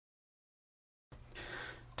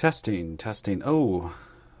Testing, testing. Oh,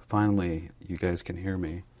 finally, you guys can hear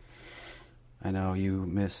me. I know you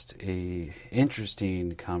missed a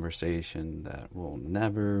interesting conversation that will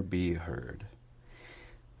never be heard.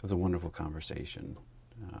 It was a wonderful conversation.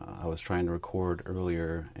 I was trying to record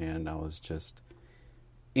earlier, and I was just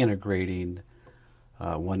integrating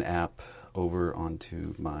one app over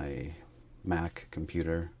onto my Mac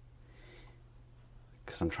computer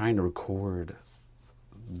because I'm trying to record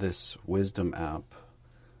this Wisdom app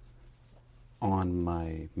on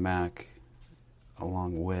my Mac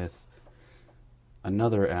along with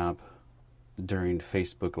another app during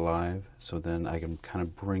Facebook Live, so then I can kind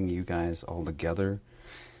of bring you guys all together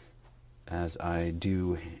as I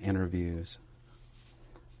do interviews.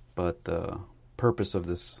 But the purpose of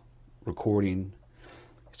this recording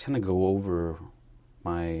is kind of go over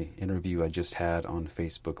my interview I just had on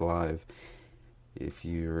Facebook Live. If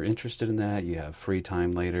you're interested in that, you have free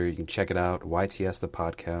time later, you can check it out, YTS the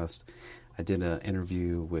podcast. I did an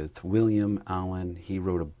interview with Wiliam Allen. He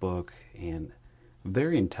wrote a book, and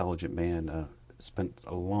very intelligent man. Spent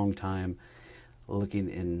a long time looking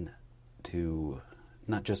into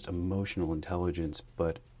not just emotional intelligence,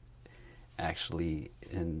 but actually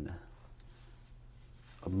in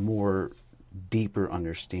a more deeper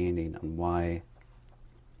understanding on why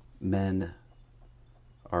men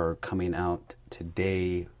are coming out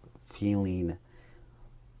today feeling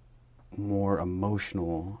more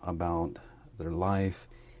emotional about their life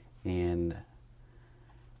and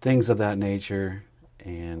things of that nature.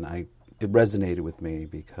 And it resonated with me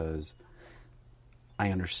because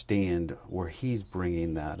I understand where he's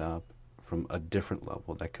bringing that up from a different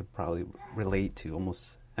level that could probably relate to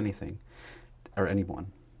almost anything or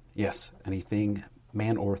anyone. Yes, anything,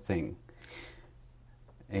 man or thing.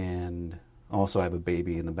 And also I have a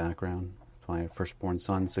baby in the background, my firstborn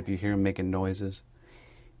son, so if you hear him making noises,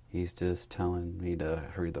 he's just telling me to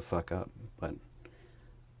hurry the fuck up, but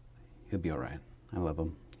he'll be all right. I love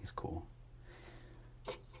him. He's cool.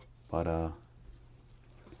 But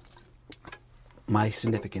my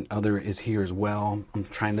significant other is here as well. I'm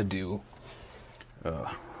trying to do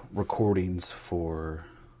recordings for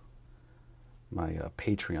my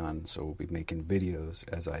Patreon, so we'll be making videos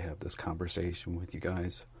as I have this conversation with you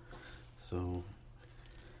guys. So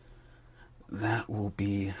that will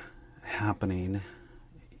be happening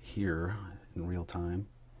here in real time.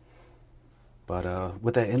 But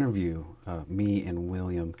with that interview, me and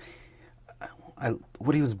Wiliam,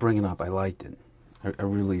 what he was bringing up, I liked it. I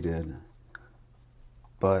really did.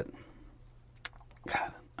 But,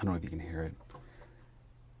 God, I don't know if you can hear it.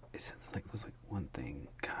 It's like, there's like one thing,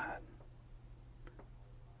 God.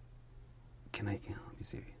 Let me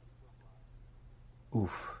see.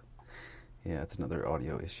 Oof. Yeah, it's another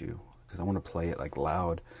audio issue because I want to play it like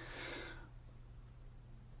loud.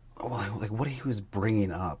 Like what he was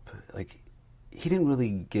bringing up, like he didn't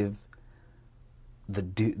really give the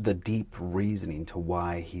deep reasoning to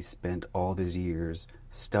why he spent all these years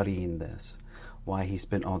studying this, why he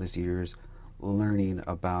spent all these years learning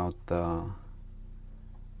about the.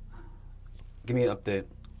 Give me an update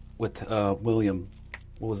with Wiliam.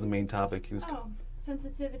 What was the main topic? He was.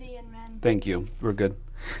 Sensitivity in men. Thank you. We're good.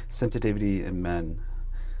 Sensitivity in men.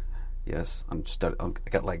 Yes, I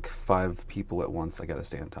got like 5 people at once I got to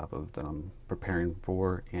stay on top of that I'm preparing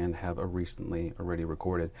for and have recently already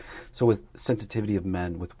recorded. So with sensitivity of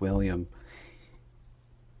men with Wiliam,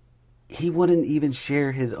 he wouldn't even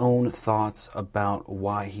share his own thoughts about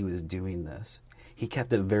why he was doing this. He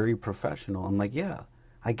kept it very professional. I'm like, yeah,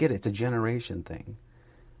 I get it. It's a generation thing.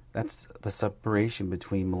 That's the separation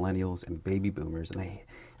between millennials and baby boomers, and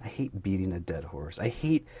I hate beating a dead horse. I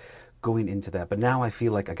hate going into that, but now I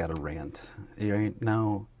feel like I got to rant. Right?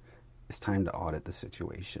 Now it's time to audit the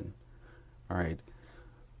situation. All right,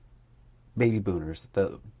 baby boomers,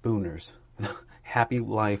 the booners, happy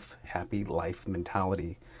life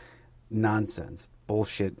mentality, nonsense,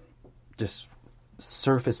 bullshit, just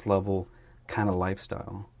surface level kind of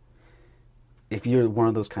lifestyle. If you're one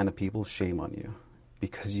of those kind of people, shame on you.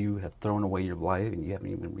 Because you have thrown away your life and you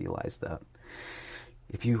haven't even realized that.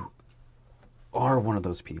 If you are one of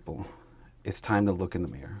those people, it's time to look in the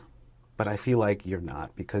mirror. But I feel like you're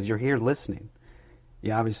not, because you're here listening.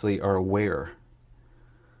 You obviously are aware.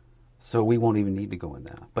 So we won't even need to go in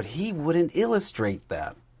that. But he wouldn't illustrate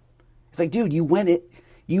that. It's like, dude, you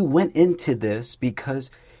went into this because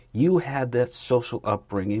you had that social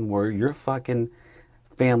upbringing where your fucking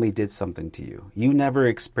family did something to you. You never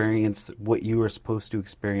experienced what you were supposed to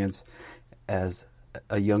experience as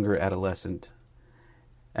a younger adolescent.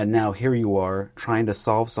 And now here you are trying to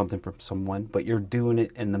solve something from someone, but you're doing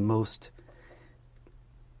it in the most...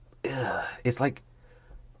 it's like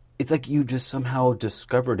it's like you just somehow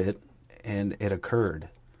discovered it and it occurred.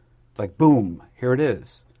 Like, boom, here it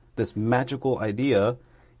is. This magical idea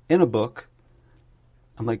in a book.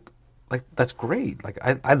 I'm like, that's great. Like,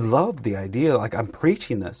 I love the idea. Like, I'm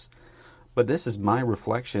preaching this. But this is my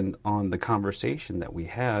reflection on the conversation that we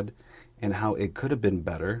had and how it could have been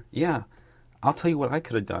better. Yeah, I'll tell you what I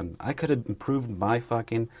could have done. I could have improved my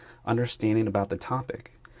fucking understanding about the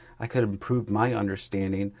topic. I could have improved my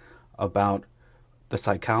understanding about the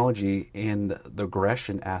psychology and the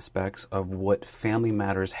aggression aspects of what family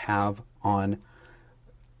matters have on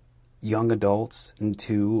young adults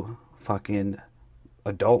into fucking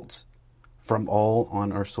adults from all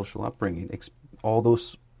on our social upbringing, all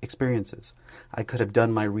those experiences. I could have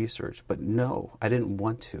done my research, but no, I didn't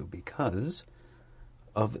want to because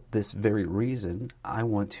of this very reason. I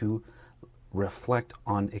want to reflect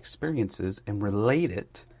on experiences and relate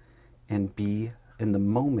it and be in the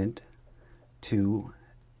moment to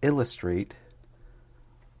illustrate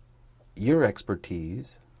your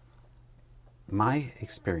expertise, my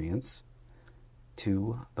experience,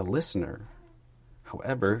 to the listener.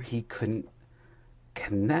 However, he couldn't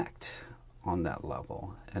connect on that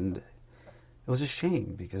level. And it was a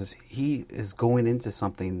shame because he is going into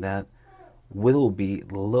something that will be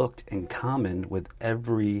looked in common with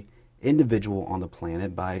every individual on the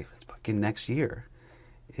planet by fucking next year.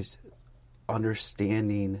 Is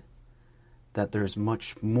understanding that there's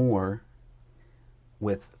much more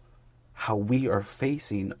with how we are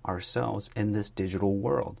facing ourselves in this digital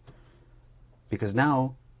world. Because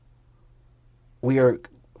now we are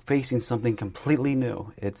facing something completely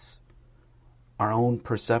new. It's our own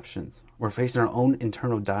perceptions. We're facing our own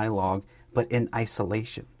internal dialogue, but in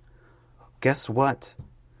isolation. Guess what?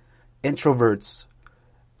 Introverts,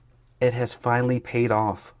 it has finally paid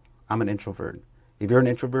off. I'm an introvert. If you're an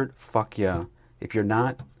introvert, fuck yeah. If you're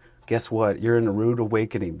not, guess what? You're in a rude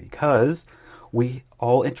awakening because we,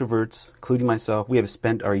 all introverts, including myself, we have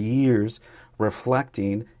spent our years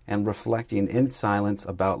reflecting in silence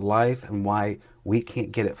about life and why we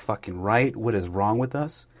can't get it fucking right. What is wrong with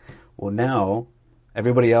us? Well, now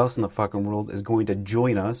everybody else in the fucking world is going to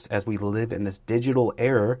join us as we live in this digital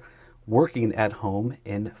era, working at home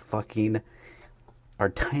in fucking our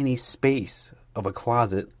tiny space of a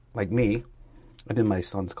closet, like me. I'm in my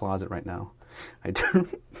son's closet right now. I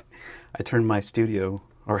turned my studio,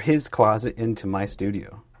 or his closet, into my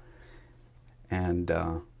studio. And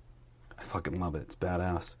I fucking love it. It's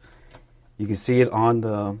badass. You can see it on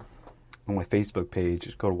my Facebook page.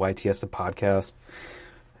 Just go to YTS the podcast.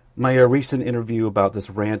 My recent interview about this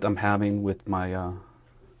rant I'm having with my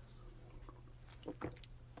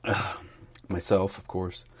myself, of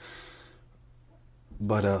course.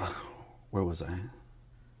 But where was I?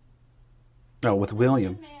 Oh, with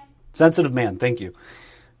Wiliam. Sensitive Man, thank you.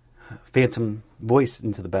 Phantom voice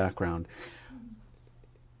into the background.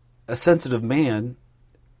 A sensitive man.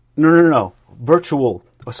 No. Virtual.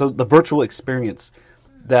 So the virtual experience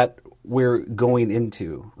that we're going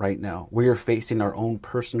into right now. We are facing our own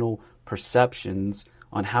personal perceptions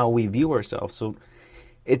on how we view ourselves. So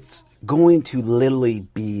it's going to literally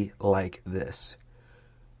be like this.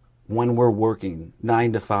 When we're working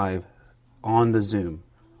 9 to 5 on the Zoom,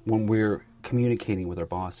 when we're communicating with our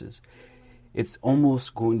bosses, it's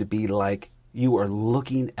almost going to be like you are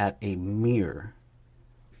looking at a mirror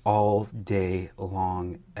all day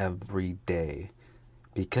long, every day,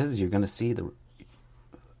 because you're going to see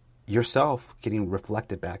yourself getting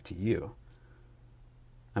reflected back to you.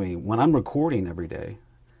 I mean, when I'm recording every day,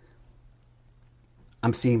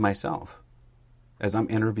 I'm seeing myself as I'm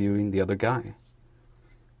interviewing the other guy.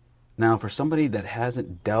 Now, for somebody that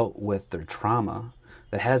hasn't dealt with their trauma,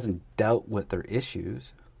 that hasn't dealt with their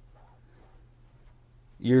issues,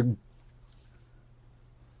 you're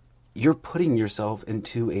putting yourself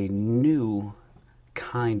into a new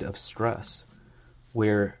kind of stress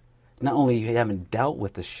where not only you haven't dealt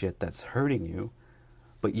with the shit that's hurting you,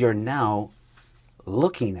 but you're now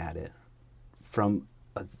looking at it from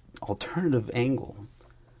an alternative angle.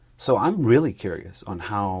 So I'm really curious on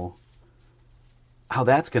how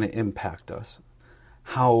that's going to impact us.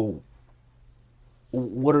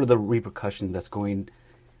 What are the repercussions that's going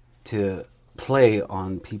to play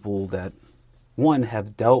on people that, one,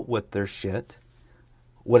 have dealt with their shit?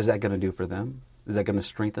 What is that going to do for them? Is that going to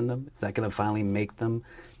strengthen them? Is that going to finally make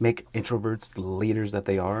introverts the leaders that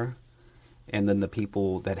they are? And then the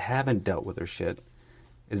people that haven't dealt with their shit,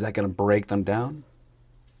 is that going to break them down?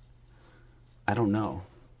 I don't know.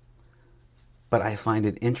 But I find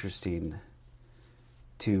it interesting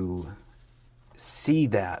to see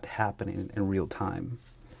that happening in real time.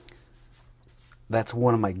 That's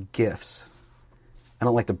one of my gifts. I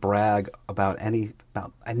don't like to brag about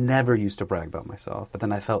I never used to brag about myself, but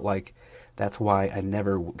then I felt like that's why I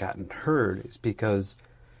never gotten heard, is because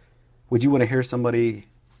would you want to hear somebody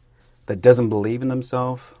that doesn't believe in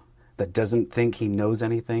themselves, that doesn't think he knows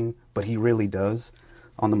anything, but he really does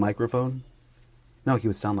on the microphone? No, he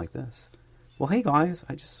would sound like this. Well, hey guys,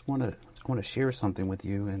 I want to share something with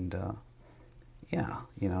you, and yeah,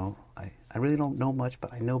 I really don't know much,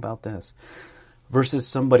 but I know about this. Versus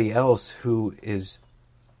somebody else who is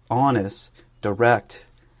honest, direct,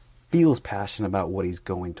 feels passionate about what he's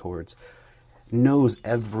going towards, knows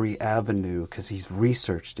every avenue because he's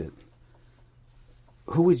researched it.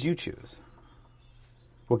 Who would you choose?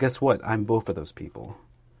 Well, guess what? I'm both of those people.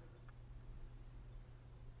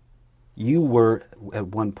 You were at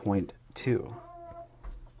one point too.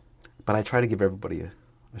 But I try to give everybody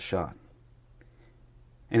a shot.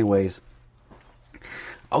 Anyways,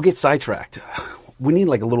 I'll get sidetracked. We need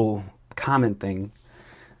like a little comment thing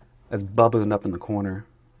that's bubbling up in the corner.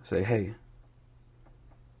 Say, hey.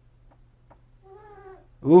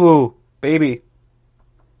 Ooh, baby.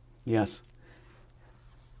 Yes.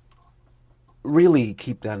 Really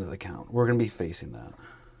keep that into account. We're going to be facing that.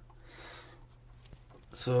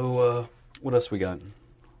 So, what else we got?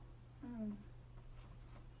 Well,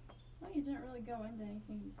 you didn't really go into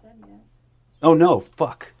anything you said yet. Oh, no.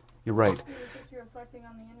 Fuck. You're right. You're reflecting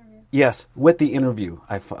on the interview. Yes, with the interview.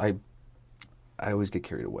 I always get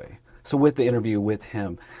carried away. So with the interview with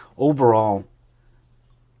him, overall,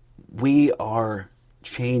 we are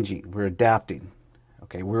changing. We're adapting.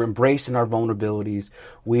 Okay, we're embracing our vulnerabilities.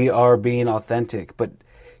 We are being authentic. But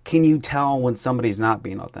can you tell when somebody's not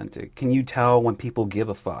being authentic? Can you tell when people give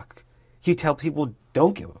a fuck? Can you tell people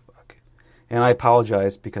don't give a fuck? And I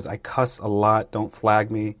apologize because I cuss a lot. Don't flag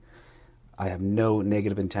me. I have no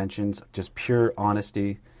negative intentions, just pure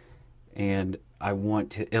honesty. And I want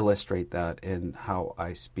to illustrate that in how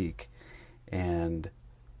I speak. And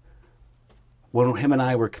when him and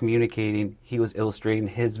I were communicating, he was illustrating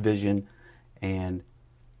his vision, and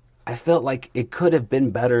I felt like it could have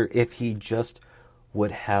been better if he just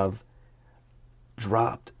would have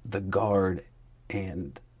dropped the guard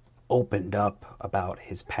and opened up about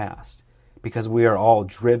his past, because we are all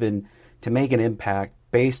driven to make an impact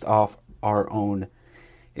based off our own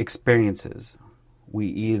experiences.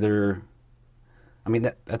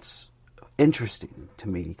 That's interesting to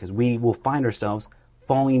me, because we will find ourselves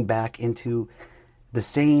falling back into the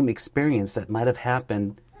same experience that might have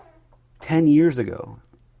happened 10 years ago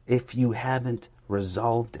if you haven't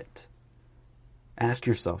resolved it. Ask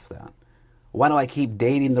yourself that. Why do I keep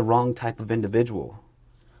dating the wrong type of individual?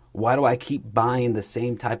 Why do I keep buying the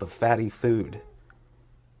same type of fatty food?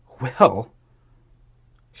 Well,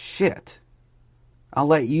 shit. I'll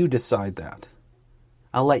let you decide that.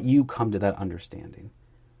 I'll let you come to that understanding.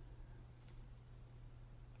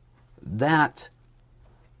 That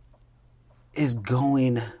is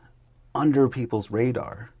going under people's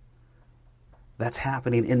radar. That's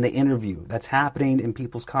happening in the interview. That's happening in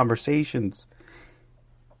people's conversations.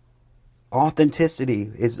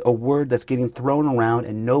 Authenticity is a word that's getting thrown around,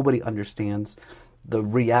 and nobody understands the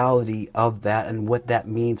reality of that and what that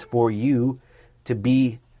means for you to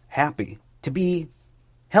be happy, to be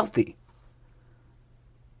healthy.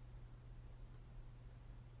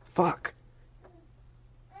 Fuck.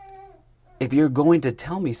 If you're going to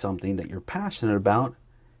tell me something that you're passionate about,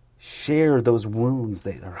 share those wounds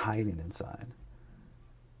that are hiding inside.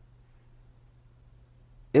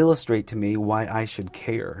 Illustrate to me why I should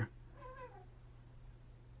care.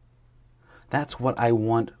 That's what I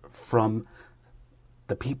want from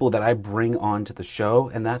the people that I bring onto the show,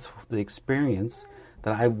 and that's the experience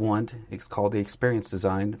that I want. It's called the experience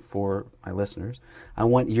design for my listeners. I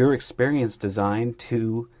want your experience design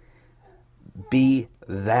to be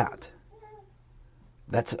that.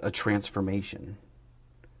 That's a transformation.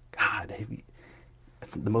 God,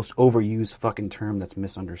 that's the most overused fucking term that's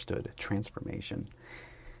misunderstood. Transformation.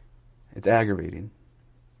 It's aggravating.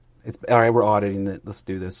 All right, we're auditing it. Let's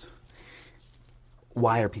do this.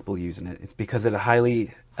 Why are people using it? It's because it's a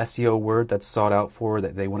highly SEO word that's sought out for,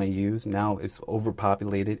 that they want to use. Now it's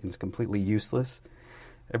overpopulated and it's completely useless.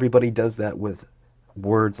 Everybody does that with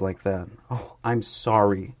words like that. Oh, I'm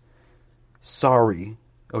sorry. Sorry.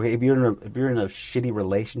 Okay, if you're in a shitty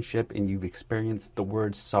relationship and you've experienced the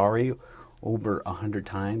word sorry over 100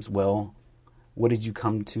 times, well, what did you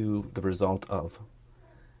come to the result of?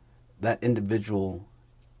 That individual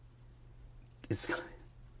is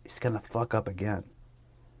gonna fuck up again.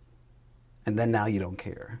 And then now you don't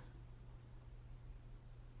care.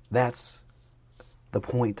 That's the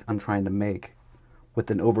point I'm trying to make with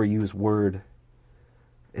an overused word.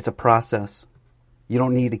 It's a process. You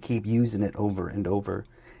don't need to keep using it over and over.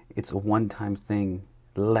 It's a one-time thing.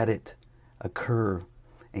 Let it occur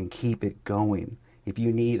and keep it going. If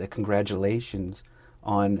you need a congratulations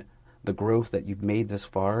on the growth that you've made this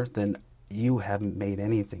far, then you haven't made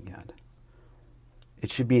anything yet. It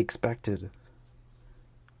should be expected.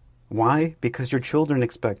 Why? Because your children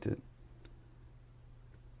expect it.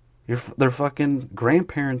 Their fucking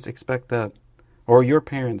grandparents expect that. Or your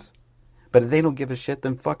parents. But if they don't give a shit,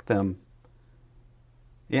 then fuck them.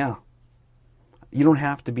 Yeah. You don't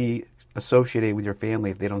have to be associated with your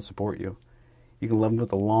family if they don't support you. You can love them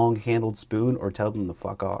with a long-handled spoon or tell them to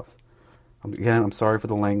fuck off. Again, I'm sorry for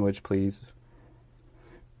the language, please.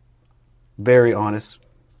 Very honest,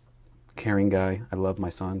 caring guy. I love my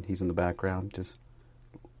son. He's in the background, just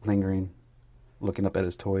lingering, looking up at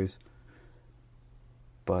his toys.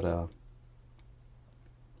 But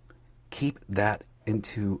keep that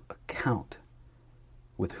into account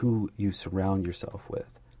with who you surround yourself with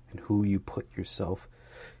and who you put yourself,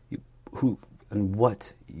 and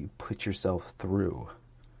what you put yourself through.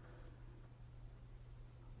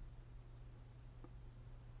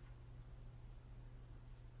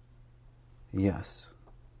 Yes.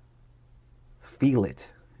 Feel it.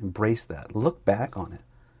 Embrace that. Look back on it.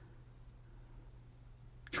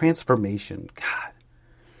 Transformation. God.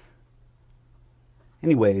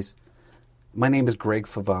 Anyways, my name is Greg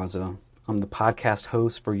Favazza. I'm the podcast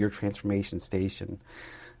host for Your Transformation Station.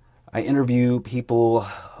 I interview people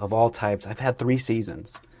of all types. I've had 3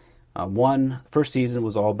 seasons. First season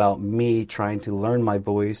was all about me trying to learn my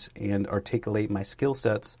voice and articulate my skill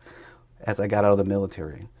sets as I got out of the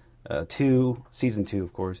military. Season 2,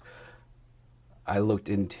 of course, I looked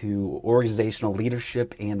into organizational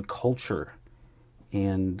leadership and culture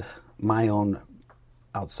and my own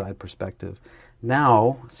outside perspective.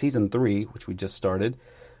 Now, season 3, which we just started,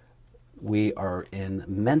 we are in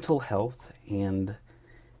mental health and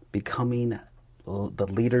becoming the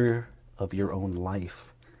leader of your own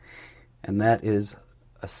life. And that is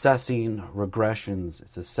assessing regressions.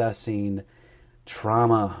 It's assessing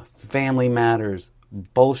trauma, family matters,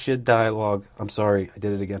 bullshit dialogue. I'm sorry, I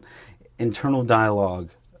did it again. Internal dialogue,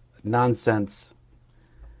 nonsense,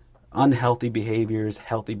 unhealthy behaviors,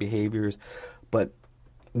 healthy behaviors. But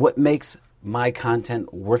what makes my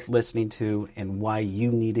content worth listening to and why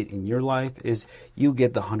you need it in your life is you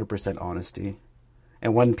get the 100% honesty.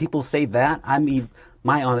 And when people say that,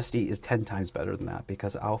 my honesty is 10 times better than that,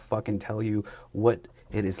 because I'll fucking tell you what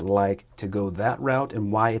it is like to go that route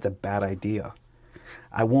and why it's a bad idea.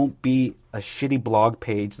 I won't be a shitty blog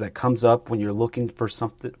page that comes up when you're looking for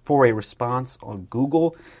something, for a response on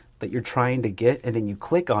Google that you're trying to get, and then you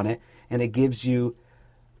click on it and it gives you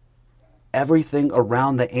everything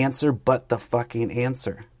around the answer but the fucking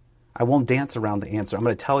answer. I won't dance around the answer. I'm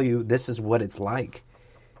going to tell you this is what it's like.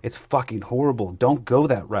 It's fucking horrible. Don't go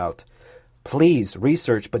that route. Please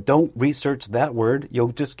research, but don't research that word. You'll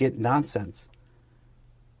just get nonsense.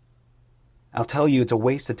 I'll tell you it's a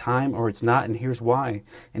waste of time or it's not, and here's why.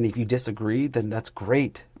 And if you disagree, then that's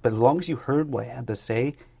great. But as long as you heard what I had to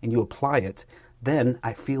say and you apply it, then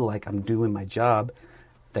I feel like I'm doing my job,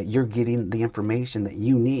 that you're getting the information that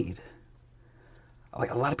you need. Like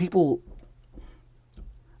a lot of people,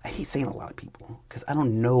 I hate saying a lot of people because I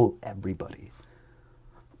don't know everybody.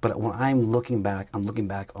 But when I'm looking back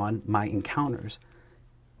on my encounters.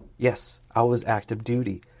 Yes, I was active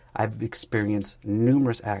duty. I've experienced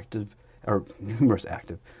numerous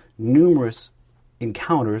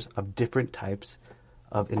encounters of different types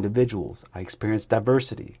of individuals. I experienced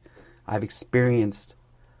diversity. I've experienced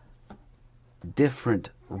different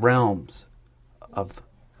realms of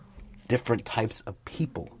different types of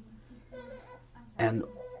people. And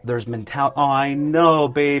there's mentality. Oh, I know,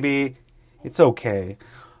 baby. It's okay.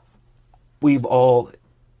 We've all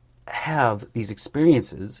have these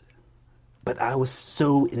experiences, but I was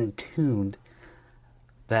so in tune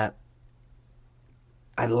that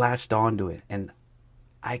I latched onto it, and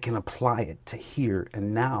I can apply it to here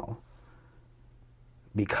and now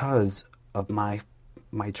because of my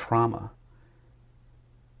trauma.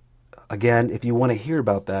 Again, if you want to hear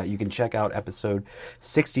about that, you can check out episode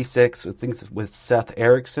 66. I think it's with Seth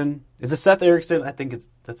Erickson. Is it Seth Erickson? I think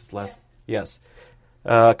that's his last. Yes.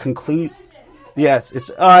 Yes,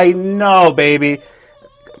 I know, baby.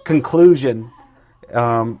 Conclusion.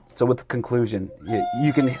 So with the conclusion,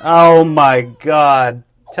 you can. Oh my God!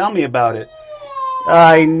 Tell me about it.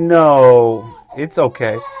 I know. It's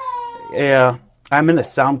okay. Yeah, I'm in a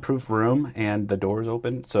soundproof room and the door's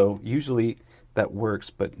open, so usually that works,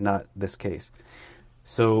 but not this case.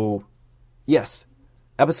 So, yes,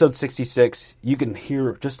 episode 66. You can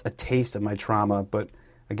hear just a taste of my trauma, but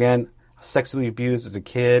again, sexually abused as a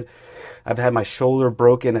kid. I've had my shoulder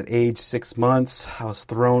broken at age 6 months. I was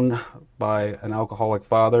thrown by an alcoholic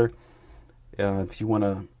father. If you want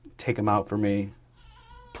to take him out for me,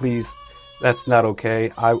 please, that's not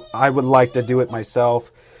okay. I would like to do it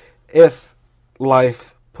myself. If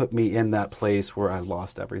life put me in that place where I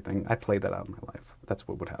lost everything, I played that out in my life. That's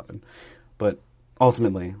what would happen. But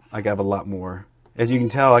ultimately, I have a lot more. As you can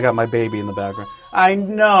tell, I got my baby in the background. I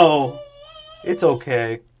know. It's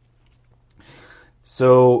okay.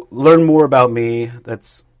 So, learn more about me.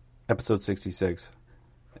 That's episode 66.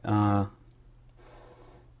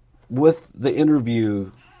 With the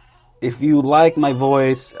interview, if you like my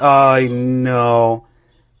voice, I know.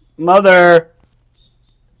 Mother!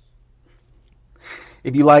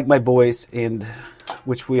 If you like my voice, and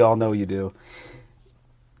which we all know you do,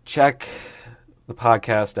 check the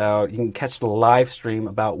podcast out. You can catch the live stream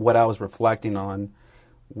about what I was reflecting on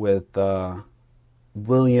with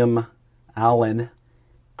William Allen.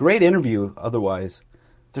 Great interview. Otherwise,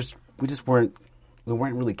 we weren't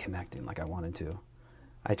really connecting like I wanted to.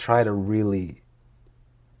 I try to really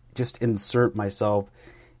just insert myself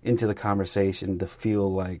into the conversation to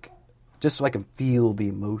feel like, just so I can feel the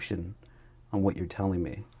emotion on what you're telling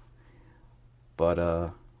me. But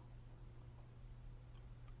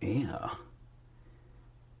yeah,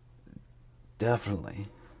 definitely.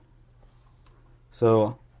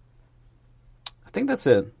 So I think that's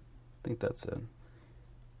it.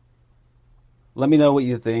 Let me know what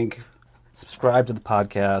you think. Subscribe to the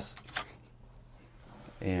podcast.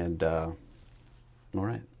 And, all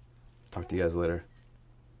right. Talk to you guys later.